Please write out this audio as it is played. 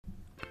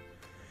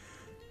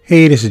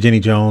Hey, this is Jenny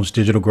Jones,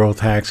 Digital Growth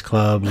Hacks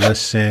Club.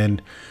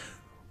 Listen,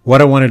 what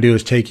I want to do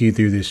is take you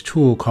through this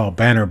tool called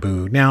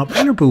Bannerboo. Now,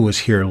 Bannerboo was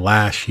here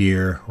last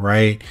year,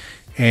 right?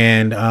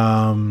 And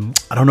I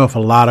don't know if a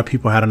lot of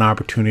people had an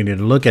opportunity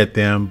to look at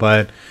them,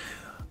 but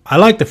I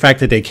like the fact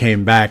that they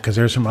came back because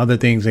there's some other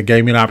things that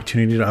gave me an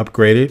opportunity to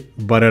upgrade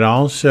it, but it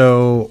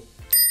also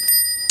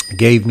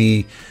gave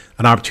me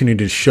an opportunity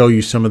to show you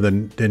some of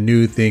the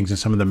new things and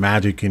some of the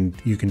magic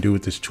you can do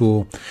with this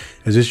tool.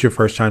 Is this your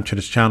first time to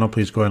this channel?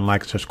 Please go ahead and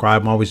like and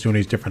subscribe. I'm always doing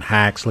these different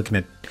hacks, looking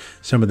at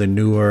some of the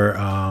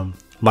newer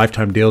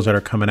lifetime deals that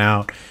are coming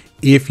out.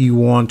 If you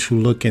want to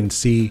look and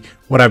see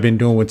what I've been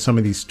doing with some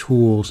of these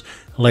tools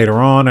later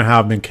on and how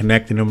I've been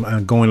connecting them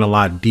and going a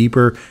lot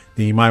deeper,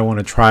 then you might want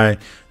to try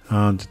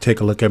to take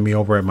a look at me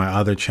over at my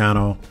other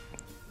channel.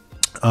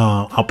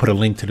 I'll put a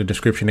link to the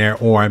description there,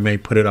 or I may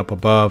put it up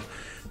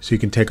above so you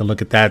can take a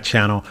look at that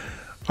channel.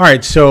 All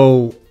right,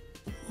 so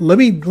let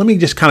me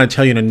just kind of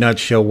tell you in a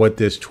nutshell what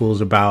this tool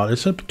is about.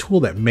 It's a tool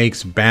that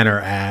makes banner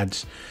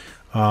ads,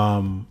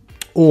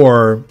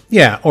 or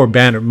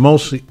banner.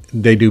 Mostly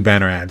they do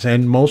banner ads,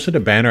 and most of the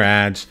banner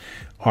ads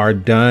are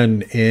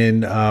done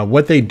in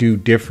what they do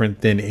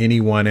different than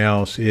anyone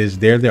else is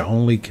they're the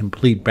only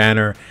complete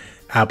banner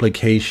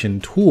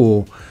application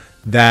tool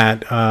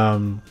that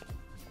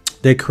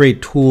they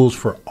create tools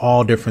for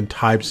all different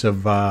types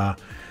of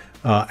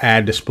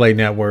ad display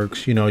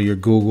networks, you know, your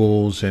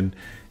Googles and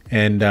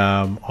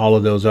all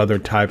of those other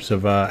types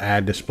of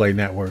ad display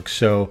networks.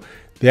 So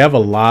they have a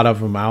lot of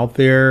them out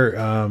there.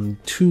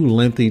 Too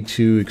lengthy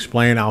to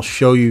explain. I'll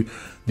show you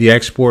the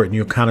export and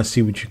you'll kind of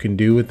see what you can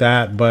do with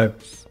that. But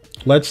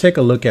let's take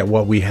a look at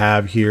what we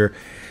have here.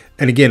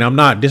 And again,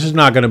 this is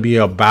not going to be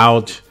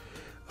about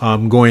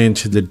going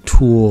into the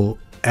tool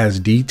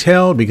as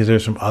detailed, because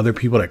there's some other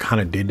people that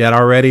kind of did that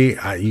already.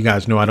 You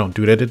guys know I don't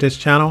do that at this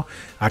channel.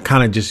 I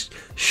kind of just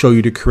show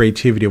you the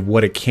creativity of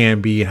what it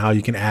can be and how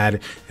you can add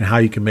and how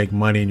you can make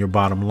money in your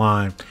bottom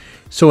line.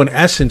 So in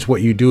essence,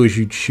 what you do is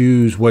you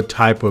choose what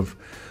type of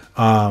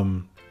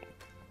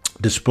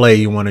display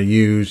you want to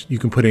use. You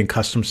can put in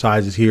custom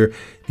sizes here.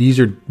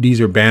 These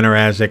are banner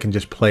ads that can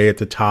just play at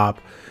the top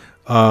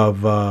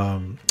of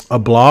a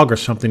blog or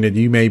something that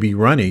you may be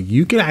running.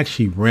 You can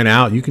actually rent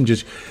out. You can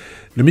just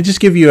let me just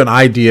give you an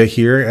idea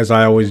here, as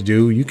I always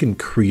do. You can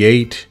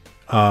create,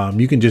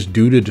 you can just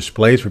do the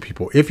displays for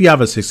people. If you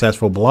have a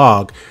successful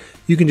blog,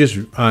 you can just,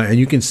 and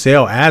you can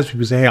sell ads.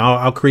 People say, hey,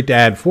 I'll create the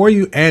ad for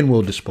you and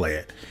we'll display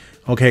it.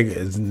 Okay,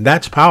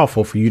 that's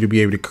powerful for you to be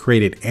able to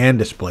create it and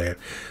display it.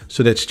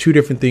 So that's two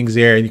different things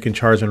there, and you can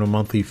charge them a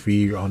monthly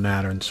fee on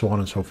that and so on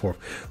and so forth.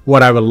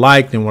 What I would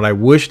like and what I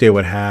wish they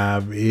would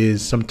have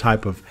is some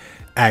type of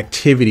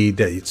activity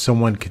that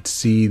someone could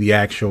see the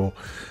actual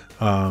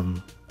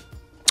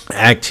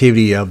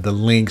activity of the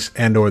links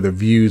and or the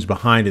views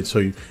behind it.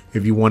 So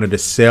if you wanted to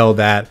sell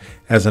that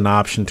as an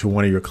option to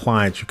one of your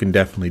clients, you can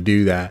definitely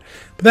do that.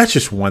 But that's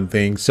just one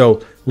thing.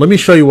 So let me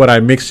show you what I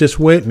mixed this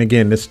with. And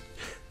again,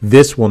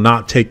 this will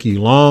not take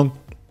you long.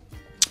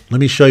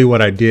 Let me show you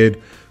what I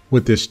did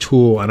with this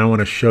tool, and I want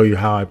to show you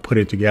how I put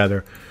it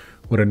together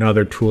with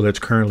another tool that's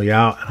currently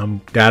out.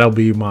 That'll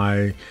be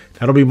my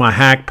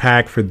hack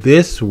pack for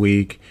this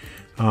week.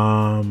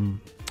 All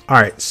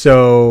right,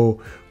 so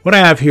what I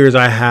have here is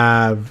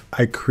I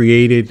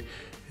created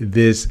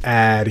this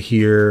ad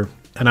here,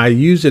 and I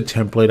use a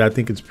template. I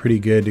think it's pretty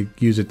good to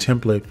use a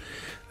template,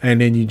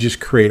 and then you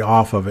just create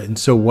off of it. And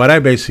so what I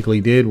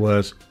basically did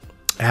was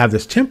I have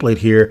this template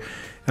here,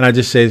 and I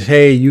just says,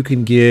 hey, you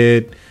can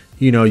get,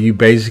 you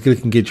basically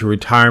can get your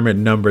retirement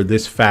number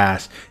this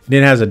fast. And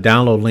it has a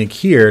download link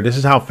here. This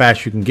is how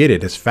fast you can get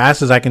it. As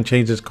fast as I can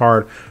change this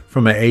card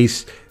from an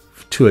ace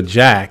to a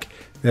jack.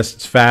 That's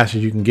as fast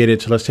as you can get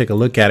it. So let's take a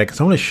look at it,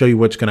 because I want to show you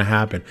what's going to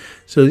happen.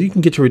 So you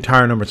can get your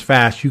retirement numbers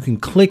fast. You can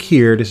click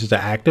here. This is the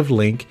active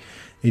link,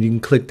 and you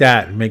can click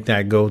that and make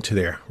that go to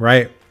there,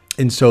 right?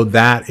 And so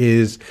that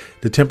is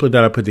the template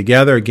that I put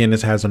together. Again,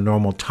 this has a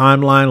normal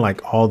timeline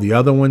like all the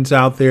other ones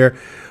out there,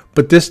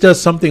 but this does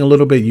something a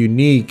little bit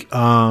unique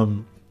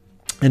in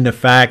the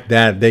fact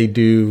that they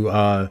do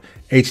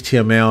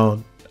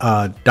HTML,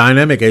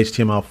 dynamic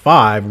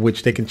HTML5,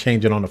 which they can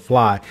change it on the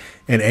fly,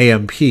 and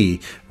AMP,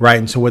 right?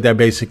 And so what that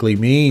basically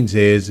means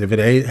is if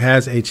it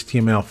has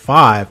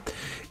HTML5,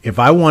 if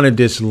I wanted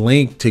this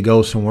link to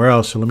go somewhere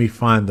else, so let me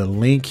find the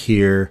link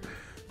here.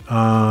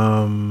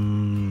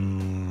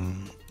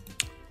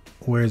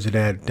 Where is it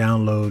at?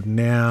 Download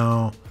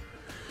now.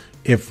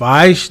 If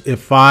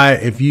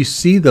you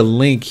see the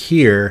link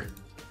here,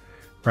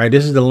 right?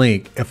 This is the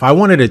link. If I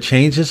wanted to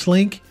change this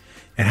link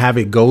and have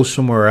it go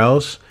somewhere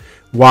else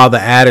while the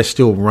ad is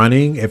still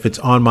running, if it's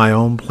on my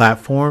own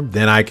platform,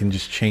 then I can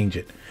just change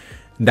it.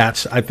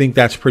 I think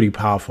that's pretty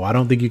powerful. I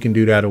don't think you can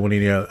do that on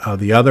any of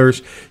the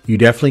others. You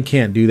definitely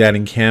can't do that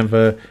in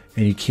Canva,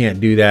 and you can't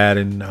do that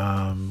in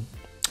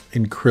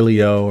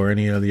Crillio or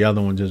any of the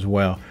other ones as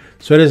well.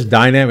 So it is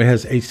dynamic. It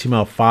has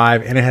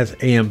HTML5 and it has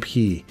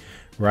AMP,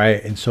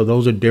 right? And so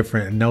those are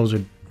different, and those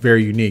are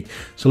very unique.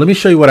 So let me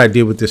show you what I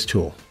did with this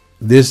tool.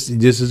 This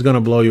is going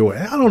to blow you away.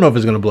 I don't know if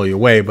it's going to blow you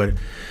away, but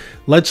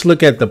let's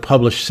look at the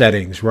published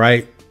settings,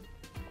 right?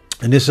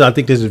 And this is, I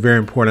think this is very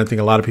important. I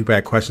think a lot of people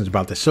had questions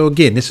about this. So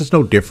again, this is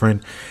no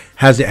different.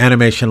 Has the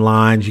animation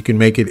lines. You can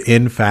make it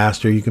in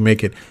faster. You can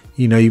make it,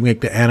 you make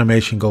the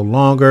animation go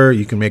longer.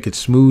 You can make it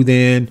smooth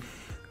in,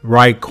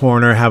 right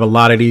corner, have a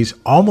lot of these,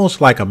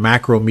 almost like a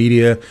macro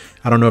media.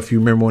 I don't know if you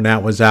remember when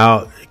that was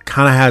out. It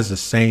kind of has the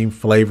same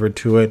flavor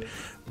to it.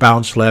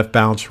 Bounce left,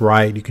 bounce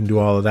right. You can do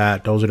all of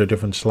that. Those are the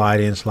different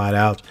slide in, slide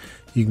outs.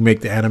 You can make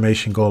the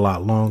animation go a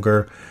lot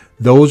longer.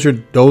 Those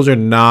are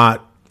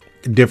not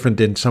different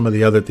than some of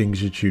the other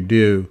things that you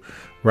do,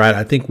 right?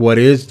 I think what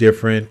is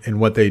different and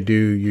what they do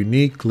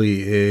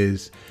uniquely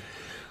is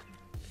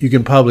you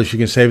can publish, you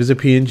can save as a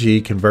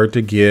PNG, convert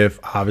to GIF,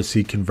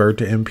 obviously convert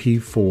to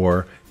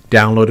MP4,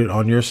 download it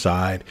on your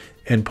side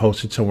and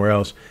post it somewhere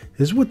else.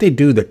 This is what they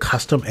do. The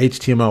custom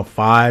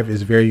HTML5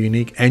 is very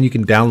unique, and you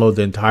can download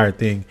the entire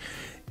thing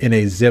in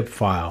a zip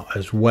file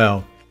as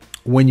well.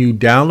 When you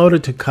download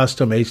it to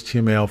custom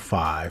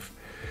HTML5,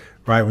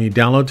 right? When you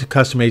download to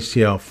custom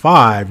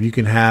HTML5, you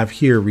can have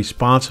here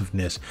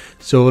responsiveness.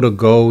 So it'll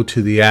go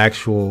to the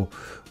actual,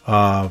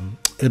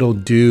 it'll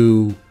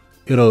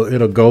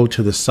go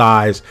to the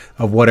size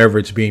of whatever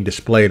it's being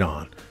displayed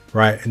on,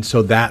 right? And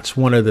so that's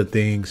one of the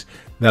things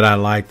that I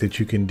like that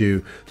you can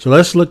do. So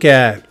let's look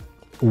at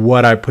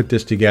what I put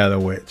this together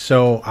with.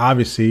 So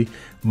obviously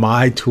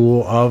my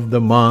tool of the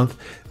month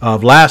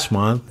of last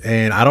month,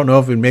 and I don't know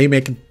if it may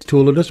make a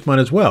tool of this month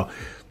as well.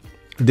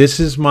 This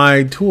is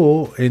my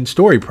tool in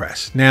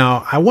Storipress.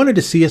 Now, I wanted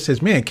to see, it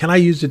says, man, can I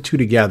use the two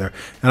together?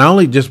 And I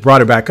only just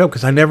brought it back up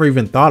because I never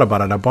even thought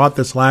about it. I bought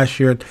this last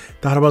year,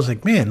 thought I was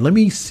like, man, let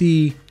me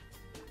see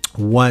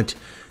what,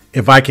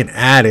 if I can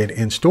add it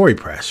in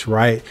Storipress,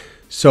 right?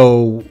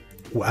 So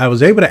I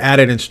was able to add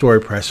it in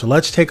Storipress. So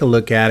let's take a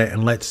look at it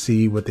and let's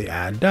see what the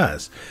ad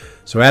does.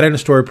 So add it in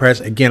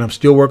Storipress. Again, I'm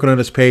still working on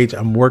this page.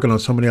 I'm working on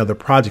so many other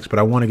projects, but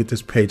I want to get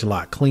this page a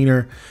lot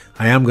cleaner.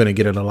 I am going to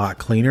get it a lot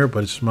cleaner,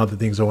 but some other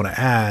things I want to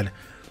add.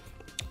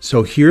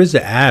 So here's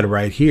the ad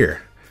right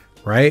here,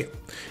 right?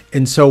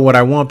 And so what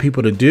I want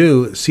people to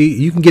do, see,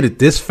 you can get it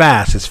this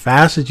fast,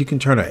 as you can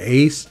turn an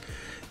ace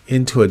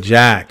into a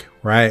jack,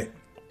 right?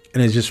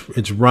 And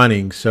it's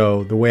running.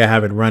 So the way I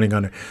have it running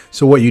on it.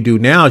 So what you do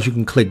now is you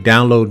can click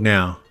download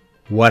now.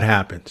 What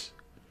happens?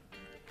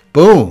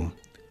 Boom.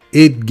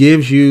 It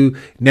gives you,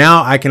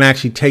 now I can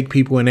actually take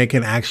people and they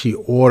can actually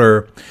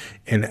order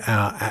and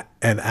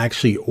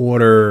actually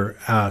order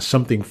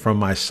something from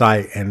my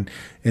site and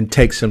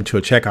takes them to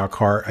a checkout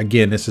cart.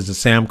 Again, this is a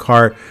Sam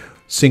cart,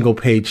 single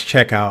page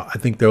checkout. I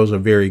think those are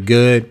very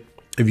good.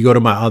 If you go to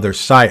my other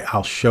site,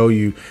 I'll show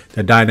you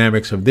the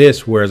dynamics of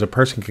this, whereas a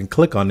person can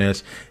click on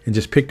this and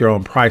just pick their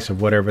own price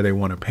of whatever they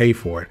want to pay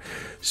for it.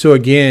 So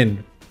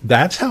again,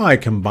 that's how I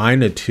combine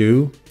the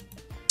two.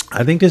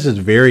 I think this is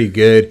very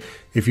good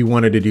if you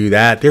wanted to do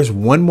that. There's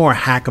one more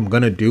hack I'm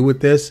going to do with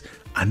this.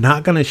 I'm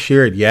not going to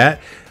share it yet,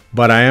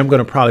 but I am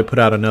going to probably put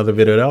out another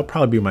video. That'll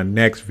probably be my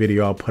next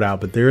video I'll put out,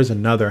 but there is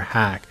another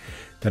hack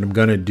that I'm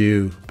going to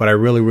do. But I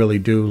really, really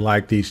do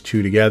like these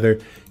two together,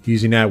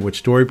 using that with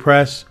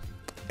Storipress.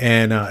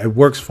 And it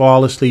works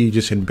flawlessly. You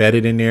just embed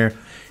it in there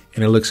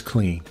and it looks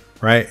clean,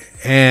 right?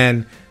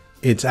 And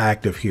it's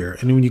active here.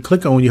 And when you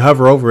click on, when you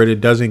hover over it, it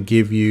doesn't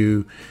give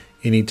you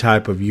any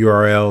type of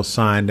URL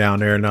sign down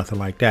there, nothing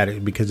like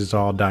that, because it's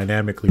all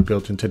dynamically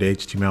built into the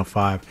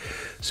HTML5.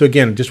 So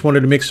again, just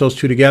wanted to mix those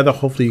two together.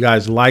 Hopefully you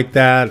guys like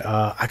that.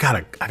 I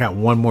got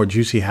one more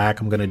juicy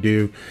hack I'm going to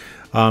do.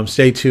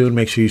 Stay tuned.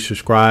 Make sure you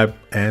subscribe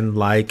and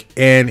like.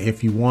 And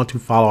if you want to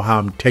follow how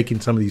I'm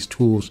taking some of these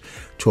tools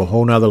to a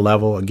whole nother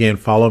level, again,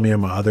 follow me on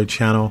my other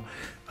channel.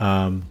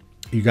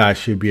 You guys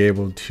should be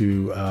able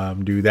to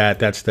do that.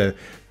 That's the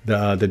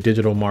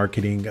digital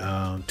marketing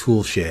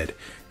tool shed.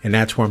 And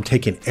that's where I'm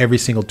taking every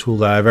single tool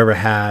that I've ever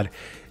had,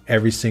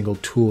 every single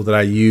tool that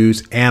I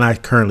use, and I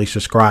currently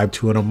subscribe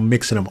to, and I'm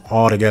mixing them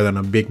all together in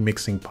a big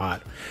mixing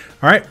pot.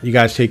 All right, you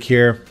guys take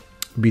care.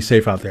 Be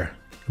safe out there.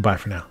 Bye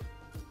for now.